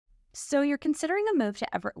So you're considering a move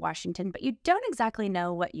to Everett, Washington, but you don't exactly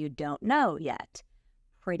know what you don't know yet.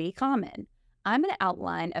 Pretty common. I'm going to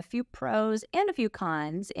outline a few pros and a few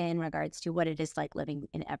cons in regards to what it is like living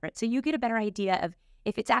in Everett, so you get a better idea of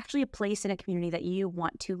if it's actually a place in a community that you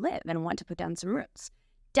want to live and want to put down some roots.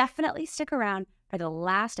 Definitely stick around for the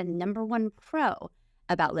last and number one pro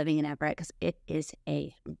about living in Everett because it is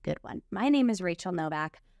a good one. My name is Rachel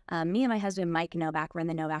Novak. Me and my husband, Mike Novak, run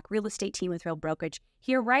the Novak real estate team with Real Brokerage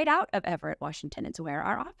here right out of Everett, Washington. It's where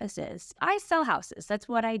our office is. I sell houses. That's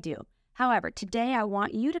what I do. However, today I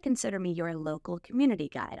want you to consider me your local community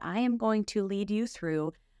guide. I am going to lead you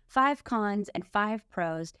through 5 cons and 5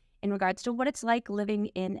 pros in regards to what it's like living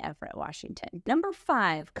in Everett, Washington. Number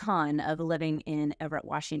 5 con of living in Everett,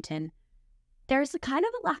 Washington, there's a kind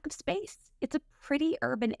of a lack of space. It's a pretty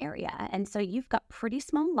urban area, and so you've got pretty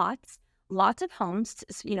small lots, lots of homes,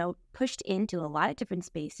 pushed into a lot of different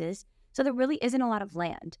spaces, so there really isn't a lot of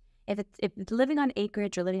land. If living on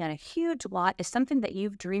acreage or living on a huge lot is something that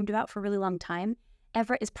you've dreamed about for a really long time,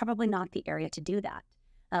 Everett is probably not the area to do that.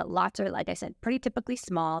 Lots are, like I said, pretty typically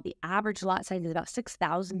small. The average lot size is about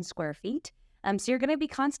 6,000 square feet. So you're going to be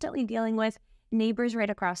constantly dealing with neighbors right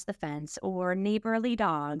across the fence or neighborly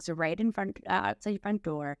dogs right in front, outside your front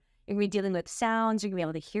door. You're going to be dealing with sounds. You're going to be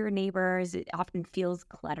able to hear neighbors. It often feels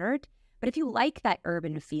cluttered. But if you like that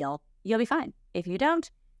urban feel, you'll be fine. If you don't,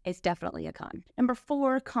 it's definitely a con. Number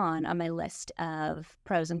 4 con on my list of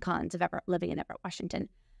pros and cons of living in Everett, Washington.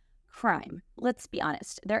 Crime. Let's be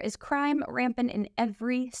honest. There is crime rampant in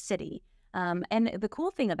every city. And the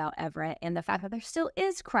cool thing about Everett and the fact that there still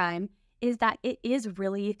is crime is that it is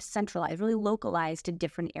really centralized, really localized to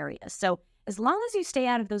different areas. So as long as you stay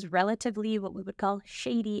out of those relatively what we would call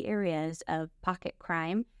shady areas of pocket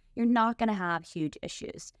crime, you're not going to have huge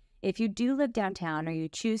issues. If you do live downtown or you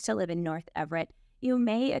choose to live in North Everett, you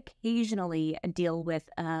may occasionally deal with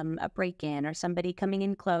a break-in or somebody coming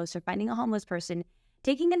in close or finding a homeless person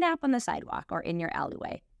taking a nap on the sidewalk or in your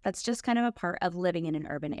alleyway. That's just kind of a part of living in an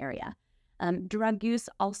urban area. Drug use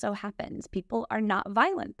also happens. People are not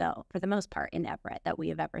violent, though, for the most part in Everett that we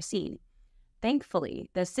have ever seen. Thankfully,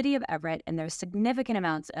 the city of Everett and there's significant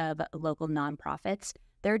amounts of local nonprofits,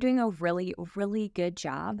 they're doing a really, really good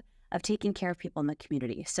job of taking care of people in the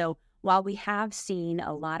community. So while we have seen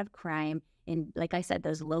a lot of crime in, like I said,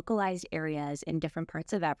 those localized areas in different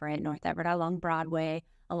parts of Everett, North Everett along Broadway,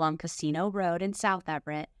 along Casino Road in South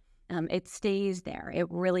Everett, it stays there. It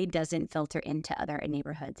really doesn't filter into other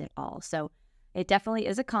neighborhoods at all. So it definitely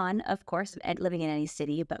is a con, of course, at living in any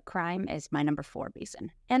city, but crime is my number 4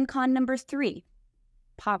 reason. And con number 3,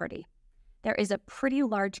 poverty. There is a pretty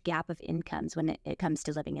large gap of incomes when it comes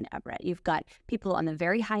to living in Everett. You've got people on the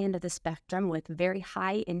very high end of the spectrum with very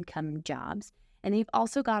high income jobs, and you've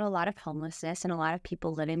also got a lot of homelessness and a lot of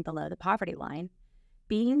people living below the poverty line.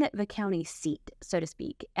 Being the county seat, so to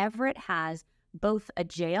speak, Everett has both a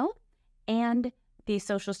jail and the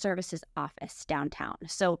social services office downtown.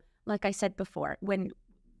 So like I said before, when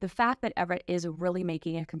the fact that Everett is really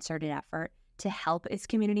making a concerted effort to help its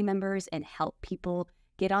community members and help people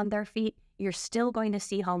get on their feet, you're still going to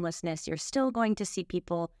see homelessness. You're still going to see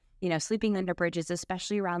people, sleeping under bridges,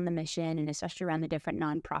 especially around the mission and especially around the different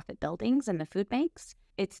nonprofit buildings and the food banks.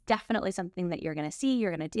 It's definitely something that you're going to see,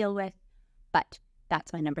 you're going to deal with, but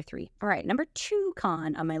that's my number 3. All right, number 2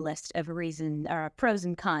 con on my list of pros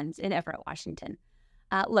and cons in Everett, Washington.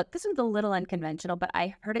 Look, this one's a little unconventional, but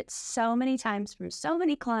I heard it so many times from so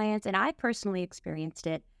many clients, and I personally experienced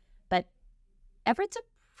it. But Everett's a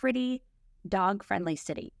pretty dog-friendly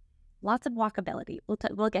city. Lots of walkability.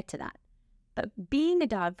 We'll get to that. But being a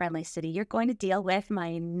dog-friendly city, you're going to deal with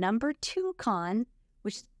my number 2 con,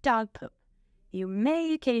 which is dog poop. You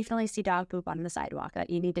may occasionally see dog poop on the sidewalk that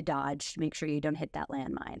you need to dodge to make sure you don't hit that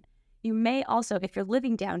landmine. You may also, if you're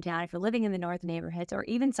living downtown, if you're living in the north neighborhoods, or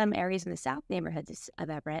even some areas in the south neighborhoods of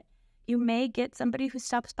Everett, you may get somebody who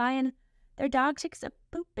stops by and their dog takes a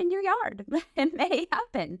poop in your yard. It may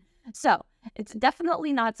happen. So it's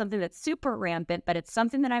definitely not something that's super rampant, but it's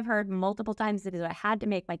something that I've heard multiple times that I had to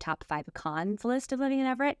make my top 5 cons list of living in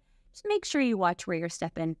Everett. Just make sure you watch where you're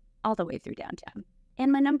stepping all the way through downtown.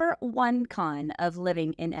 And my number 1 con of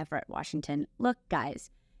living in Everett, Washington. Look, guys,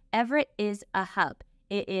 Everett is a hub.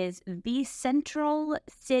 It is the central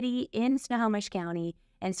city in Snohomish County.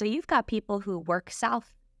 And so you've got people who work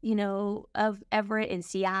south, of Everett in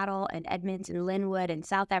Seattle and Edmonds and Linwood and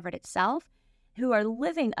South Everett itself, who are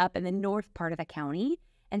living up in the north part of the county.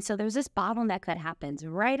 And so there's this bottleneck that happens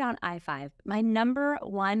right on I-5. My number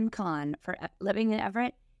 1 con for living in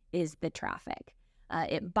Everett is the traffic.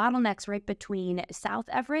 It bottlenecks right between South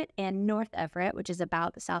Everett and North Everett, which is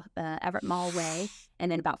about the South Everett Mall Way, and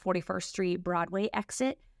then about 41st Street Broadway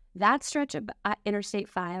exit. That stretch of Interstate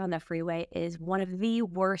 5 on the freeway is one of the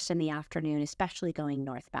worst in the afternoon, especially going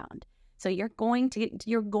northbound. So you're going to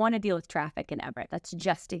deal with traffic in Everett. That's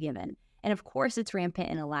just a given. And of course, it's rampant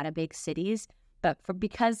in a lot of big cities. But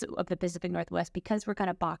because of the Pacific Northwest, because we're kind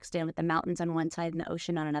of boxed in with the mountains on one side and the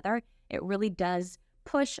ocean on another, it really does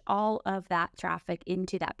push all of that traffic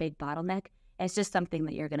into that big bottleneck. And it's just something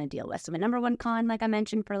that you're going to deal with. So my number one con, like I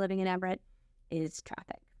mentioned, for living in Everett is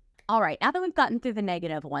traffic. All right, now that we've gotten through the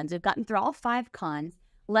negative ones, we've gotten through all 5 cons,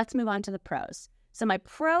 let's move on to the pros. So my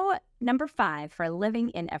pro number 5 for living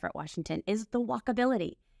in Everett, Washington is the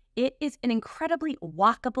walkability. It is an incredibly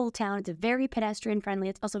walkable town. It's very pedestrian friendly.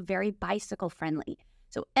 It's also very bicycle friendly.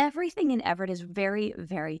 So everything in Everett is very,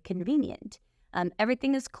 very convenient.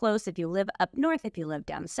 Everything is close. If you live up north, if you live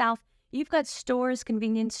down south, you've got stores,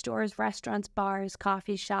 convenience stores, restaurants, bars,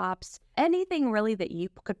 coffee shops, anything really that you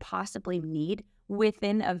could possibly need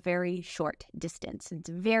within a very short distance. It's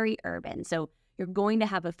very urban. So you're going to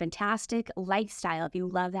have a fantastic lifestyle if you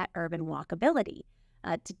love that urban walkability.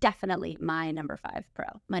 It's definitely my number 5 pro.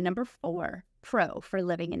 My number 4 pro for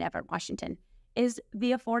living in Everett, Washington is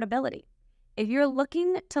the affordability. If you're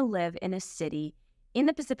looking to live in a city in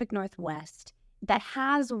the Pacific Northwest that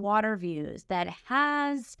has water views, that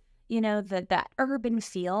has, that urban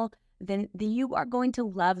feel, then you are going to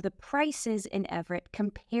love the prices in Everett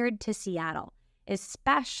compared to Seattle,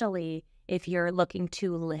 especially if you're looking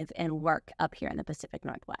to live and work up here in the Pacific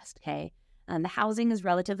Northwest, okay? The housing is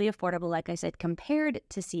relatively affordable, like I said, compared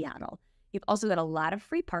to Seattle. You've also got a lot of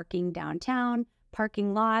free parking downtown,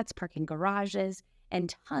 parking lots, parking garages,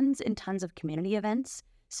 and tons of community events.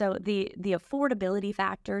 So the affordability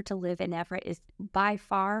factor to live in Everett is by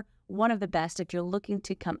far one of the best if you're looking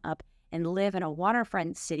to come up and live in a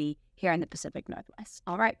waterfront city here in the Pacific Northwest.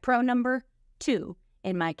 All right, pro number 2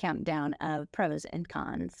 in my countdown of pros and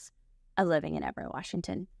cons of living in Everett,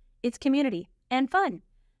 Washington. It's community and fun.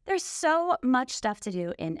 There's so much stuff to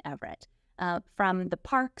do in Everett, from the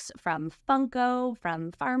parks, from Funko,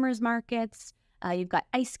 from farmers markets. You've got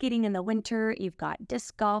ice skating in the winter. You've got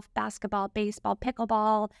disc golf, basketball, baseball,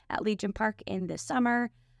 pickleball at Legion Park in the summer.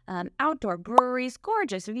 Outdoor breweries,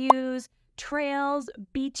 gorgeous views, trails,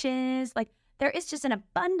 beaches. Like, there is just an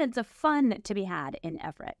abundance of fun to be had in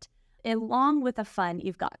Everett. Along with the fun,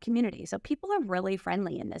 you've got community. So people are really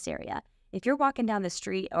friendly in this area. If you're walking down the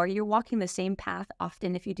street or you're walking the same path,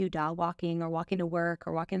 often if you do dog walking or walking to work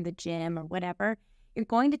or walking to the gym or whatever, you're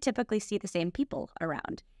going to typically see the same people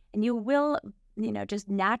around. And you will, just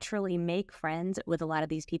naturally make friends with a lot of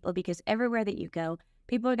these people because everywhere that you go,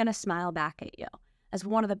 people are going to smile back at you. As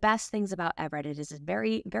one of the best things about Everett, it is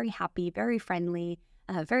very, very happy, very friendly,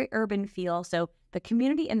 very urban feel. So the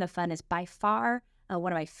community and the fun is by far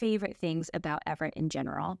one of my favorite things about Everett in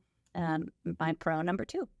general. My pro number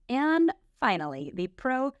 2. And finally, the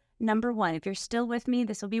pro number 1. If you're still with me,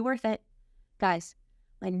 this will be worth it. Guys,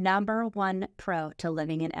 my number 1 pro to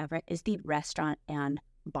living in Everett is the restaurant and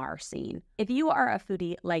bar scene. If you are a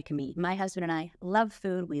foodie like me, my husband and I love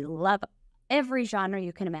food. We love every genre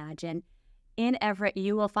you can imagine. In Everett,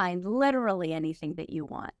 you will find literally anything that you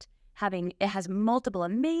want. It has multiple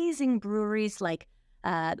amazing breweries like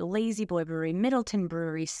the Lazy Boy Brewery, Middleton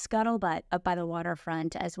Brewery, Scuttlebutt up by the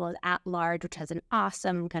waterfront, as well as At Large, which has an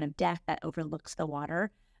awesome kind of deck that overlooks the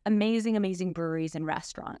water. Amazing, amazing breweries and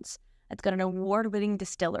restaurants. It's got an award-winning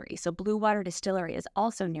distillery. So Blue Water Distillery is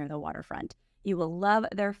also near the waterfront. You will love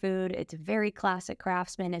their food. It's very classic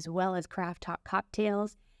craftsman as well as craft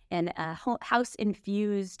cocktails and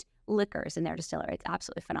house-infused liquors in their distillery. It's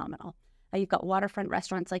absolutely phenomenal. You've got waterfront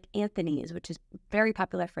restaurants like Anthony's, which is very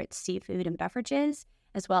popular for its seafood and beverages,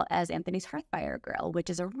 as well as Anthony's Hearthfire Grill, which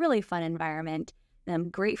is a really fun environment,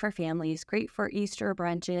 great for families, great for Easter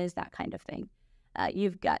brunches, that kind of thing.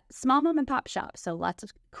 You've got small mom and pop shops, so lots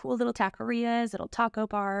of cool little taquerias, little taco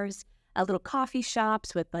bars, little coffee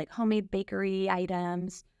shops with like homemade bakery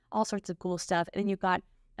items, all sorts of cool stuff. And then you've got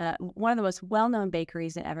one of the most well-known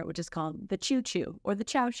bakeries in Everett, which is called the Choo Choo or the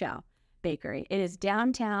Chow Chow Bakery. It is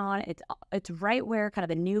downtown. It's right where kind of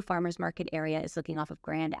the new farmers market area is, looking off of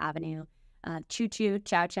Grand Avenue. Choo Choo,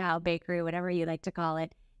 Chow Chow Bakery, whatever you like to call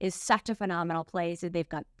it, is such a phenomenal place. They've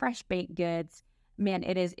got fresh baked goods. Man,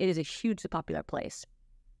 it is a hugely popular place.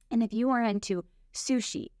 And if you are into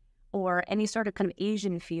sushi or any sort of kind of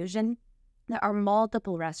Asian fusion, there are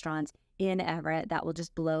multiple restaurants in Everett that will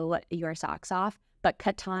just blow your socks off. But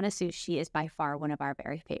Katana Sushi is by far one of our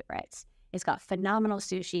very favorites. It's got phenomenal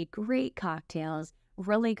sushi, great cocktails,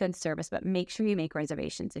 really good service, but make sure you make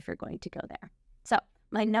reservations if you're going to go there. So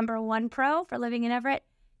my number 1 pro for living in Everett,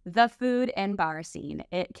 the food and bar scene.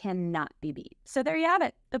 It cannot be beat. So there you have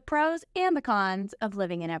it, the pros and the cons of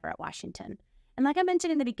living in Everett, Washington. And like I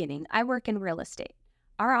mentioned in the beginning, I work in real estate.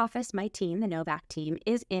 Our office, my team, the Novak team,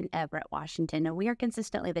 is in Everett, Washington, and we are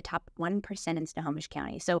consistently the top 1% in Snohomish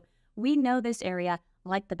County. So we know this area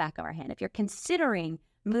like the back of our hand. If you're considering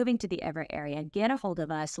moving to the Everett area, get a hold of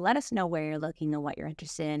us. Let us know where you're looking and what you're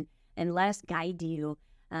interested in, and let us guide you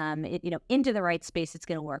into the right space that's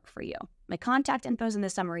going to work for you. My contact info is in the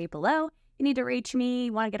summary below. If you need to reach me,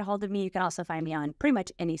 want to get a hold of me, you can also find me on pretty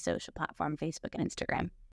much any social platform, Facebook and Instagram.